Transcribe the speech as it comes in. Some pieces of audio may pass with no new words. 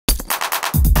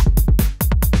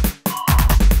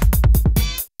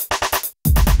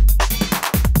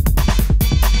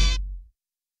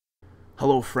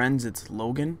Hello friends, it's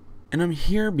Logan, and I'm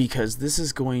here because this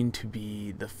is going to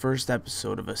be the first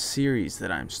episode of a series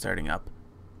that I'm starting up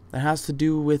that has to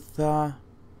do with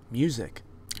music.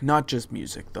 Not just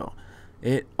music though,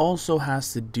 it also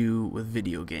has to do with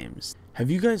video games.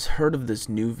 Have you guys heard of this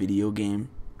new video game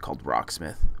called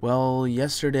Rocksmith? Well,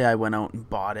 yesterday I went out and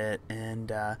bought it,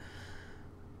 and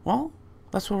well,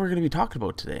 that's what we're going to be talking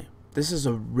about today. This is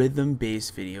a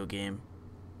rhythm-based video game,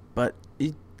 but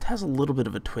it has a little bit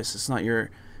of a twist. It's not your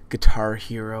Guitar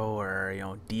Hero or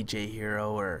DJ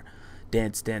Hero or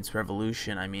Dance Dance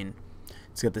Revolution. I mean,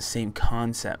 it's got the same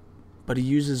concept, but it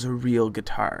uses a real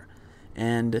guitar,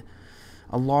 and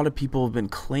a lot of people have been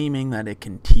claiming that it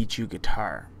can teach you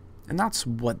guitar, and that's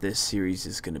what this series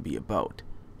is going to be about.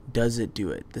 Does it do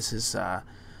it? This is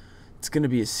it's going to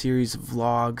be a series of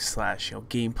vlogs slash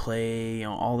gameplay,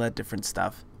 all that different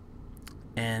stuff,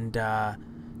 and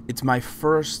it's my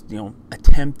first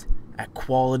attempt at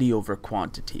quality over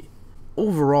quantity.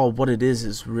 Overall, what it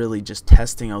is really just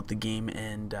testing out the game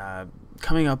and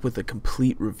coming up with a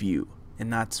complete review,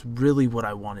 and that's really what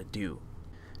I want to do.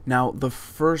 Now, the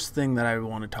first thing that I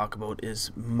want to talk about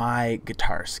is my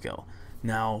guitar skill.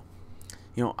 Now,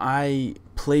 I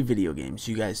play video games,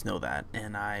 you guys know that,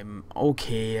 and I'm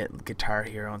okay at Guitar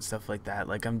Hero and stuff like that.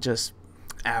 Like, I'm just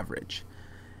average.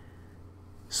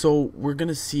 So we're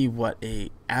gonna see what a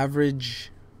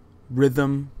average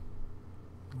rhythm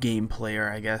game player,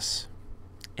 I guess,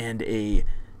 and a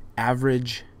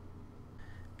average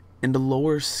and a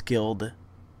lower skilled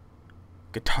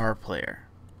guitar player.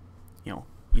 You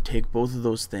take both of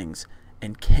those things,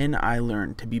 and can I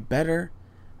learn to be better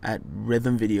at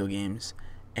rhythm video games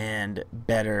and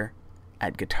better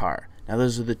at guitar? Now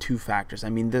those are the two factors. I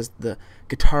mean, the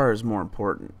guitar is more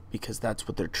important because that's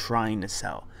what they're trying to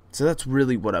sell. So that's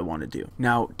really what I want to do.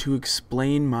 Now, to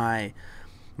explain my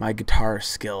guitar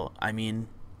skill, I mean,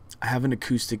 I have an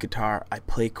acoustic guitar. I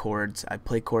play chords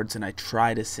and I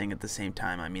try to sing at the same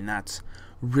time. I mean, that's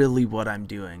really what I'm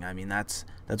doing. I mean, that's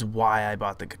why I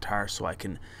bought the guitar, so I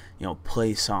can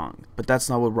play songs. But that's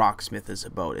not what Rocksmith is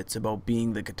about. It's about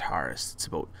being the guitarist. It's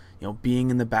about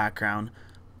being in the background,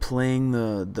 playing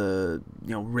the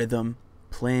rhythm,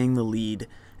 playing the lead,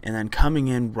 and then coming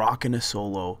in, rocking a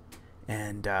solo,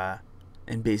 and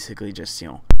basically just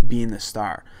being the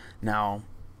star. Now,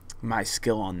 my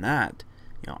skill on that,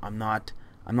 I'm not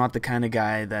the kind of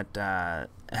guy that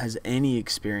has any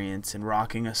experience in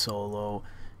rocking a solo,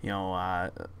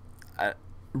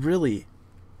 really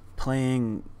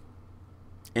playing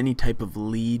any type of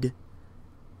lead.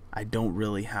 I don't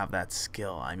really have that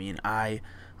skill. I mean, I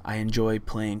enjoy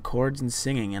playing chords and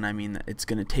singing, and I mean, it's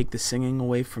going to take the singing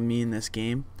away from me in this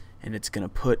game, and it's going to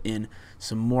put in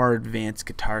some more advanced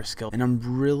guitar skill, and I'm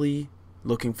really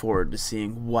looking forward to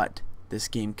seeing what this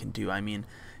game can do. I mean,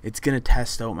 it's going to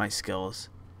test out my skills,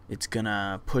 it's going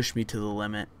to push me to the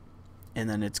limit, and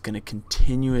then it's going to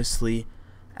continuously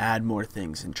add more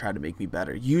things and try to make me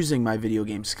better using my video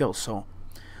game skills. So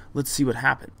let's see what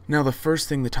happens. Now, the first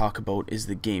thing to talk about is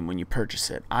the game when you purchase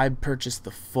it. I purchased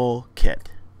the full kit,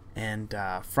 and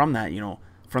from that,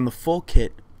 from the full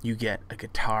kit, you get a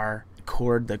guitar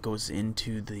cord that goes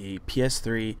into the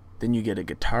PS3, then you get a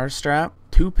guitar strap,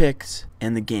 2 picks,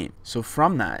 and the game. So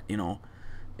from that,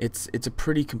 it's a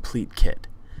pretty complete kit.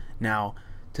 Now,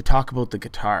 to talk about the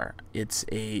guitar, it's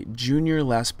a Junior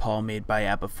Les Paul made by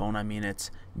Epiphone. I mean, it's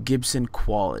Gibson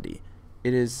quality.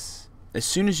 It is, as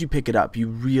soon as you pick it up, you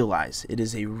realize it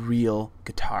is a real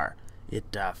guitar.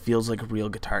 It feels like a real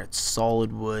guitar. It's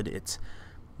solid wood. It's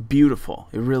beautiful.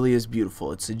 It really is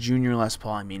beautiful. It's a Junior Les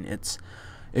Paul. I mean,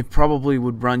 it probably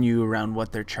would run you around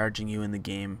what they're charging you in the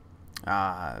game.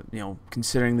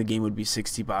 Considering the game would be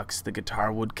 $60, the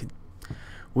guitar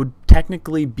would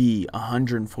technically be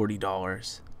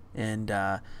 $140, and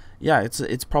yeah,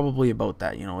 it's probably about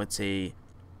that. It's a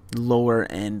lower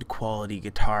end quality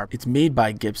guitar. It's made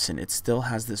by Gibson. It still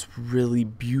has this really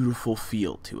beautiful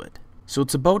feel to it. So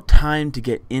it's about time to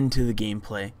get into the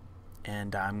gameplay,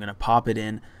 and I'm gonna pop it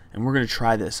in, and we're gonna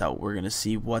try this out. We're gonna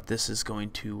see what this is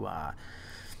going to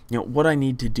what I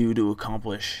need to do to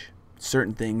accomplish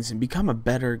certain things and become a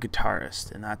better guitarist,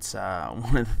 and that's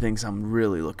one of the things I'm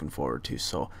really looking forward to.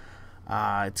 So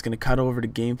it's gonna cut over to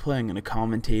gameplay. I'm gonna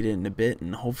commentate it in a bit,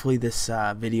 and hopefully this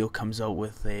video comes out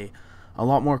with a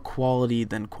lot more quality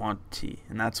than quantity,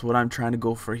 and that's what I'm trying to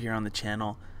go for here on the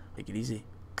channel. Take it easy.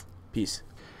 Peace.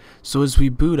 So as we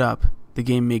boot up, the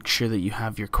game makes sure that you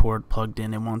have your cord plugged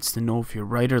in and wants to know if you're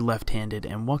right or left-handed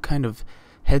and what kind of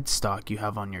headstock you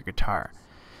have on your guitar.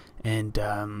 And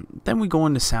then we go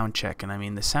into sound check, and I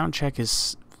mean, the sound check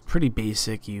is pretty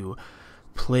basic. You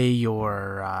play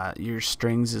your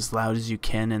strings as loud as you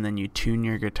can, and then you tune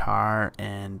your guitar,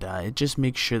 and it just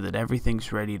makes sure that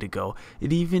everything's ready to go.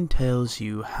 It even tells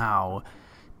you how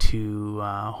to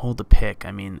hold a pick.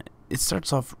 I mean, it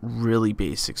starts off really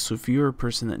basic, so if you're a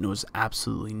person that knows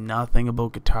absolutely nothing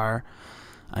about guitar,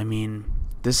 I mean,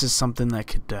 this is something that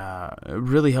could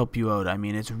really help you out. I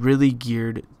mean, it's really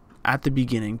geared at the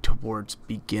beginning towards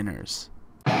beginners.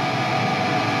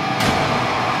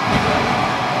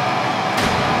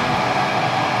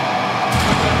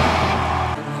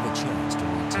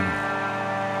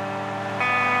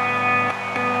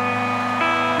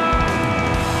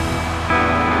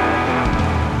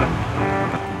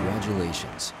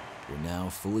 Congratulations, you're now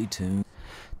fully tuned.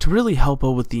 To really help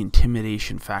out with the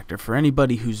intimidation factor for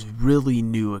anybody who's really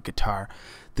new at guitar,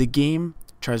 the game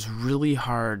tries really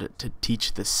hard to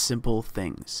teach the simple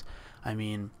things. I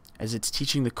mean, as it's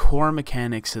teaching the core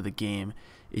mechanics of the game,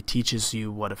 it teaches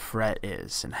you what a fret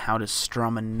is and how to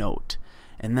strum a note.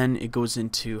 And then it goes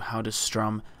into how to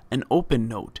strum an open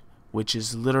note, which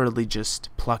is literally just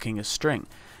plucking a string.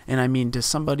 And I mean, to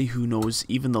somebody who knows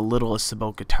even the littlest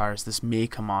about guitars, this may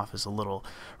come off as a little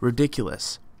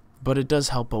ridiculous, but it does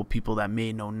help out people that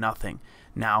may know nothing.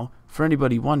 Now, for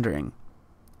anybody wondering,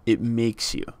 it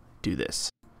makes you do this.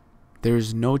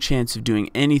 There's no chance of doing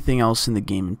anything else in the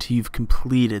game until you've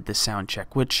completed the sound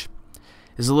check, which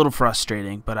is a little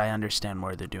frustrating, but I understand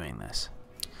why they're doing this.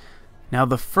 Now,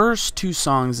 the first two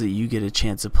songs that you get a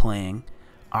chance of playing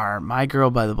are My Girl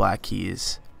by the Black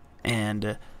Keys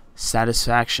and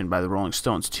Satisfaction by the Rolling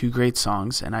Stones. Two great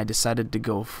songs, and I decided to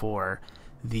go for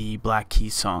the Black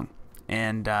Keys song.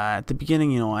 And at the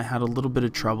beginning, I had a little bit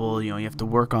of trouble. You have to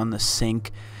work on the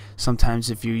sync. Sometimes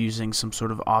if you're using some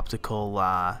sort of optical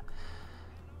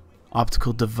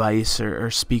device or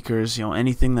speakers,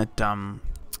 anything that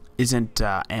isn't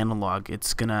analog,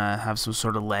 it's gonna have some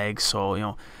sort of lag.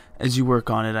 So as you work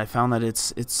on it, I found that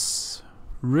it's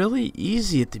really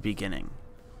easy at the beginning,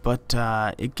 but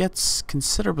it gets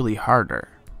considerably harder.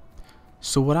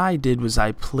 So what I did was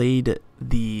I played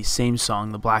the same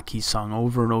song, the Black Keys song,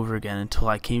 over and over again until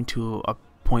I came to a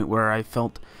point where I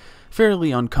felt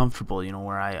fairly uncomfortable,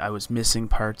 where I was missing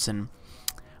parts. And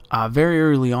very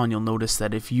early on, you'll notice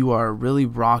that if you are really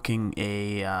rocking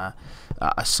a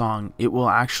song, it will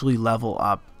actually level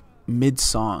up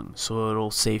mid-song. So it'll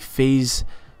say phase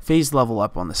level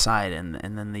up on the side, and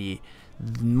then the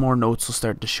more notes will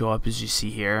start to show up as you see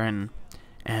here.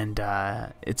 And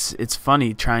it's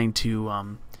funny trying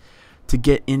to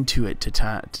get into it, to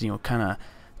kind of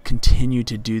continue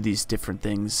to do these different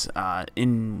things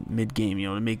in mid game,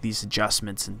 to make these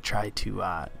adjustments and try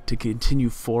to continue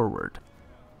forward.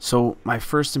 So my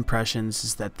first impressions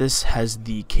is that this has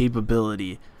the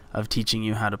capability of teaching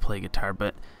you how to play guitar,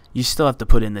 but you still have to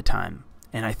put in the time.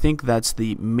 And I think that's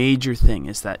the major thing,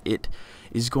 is that it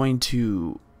is going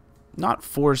to not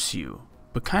force you,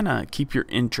 but kind of keep your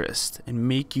interest and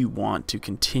make you want to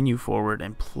continue forward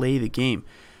and play the game.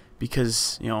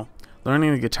 Because,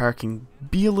 learning the guitar can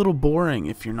be a little boring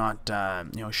if you're not,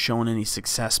 showing any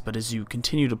success. But as you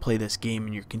continue to play this game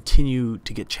and you continue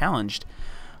to get challenged,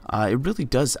 it really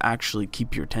does actually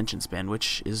keep your attention span,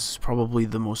 which is probably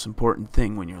the most important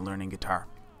thing when you're learning guitar.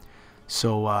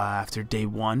 So after day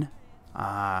one,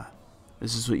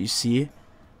 this is what you see.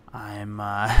 I'm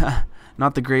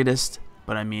not the greatest,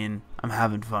 but I mean, I'm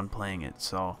having fun playing it.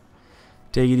 So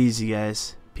take it easy,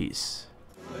 guys. Peace.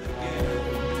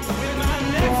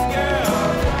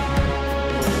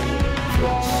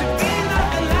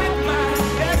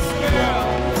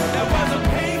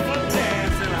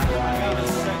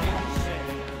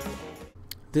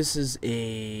 This is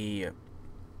a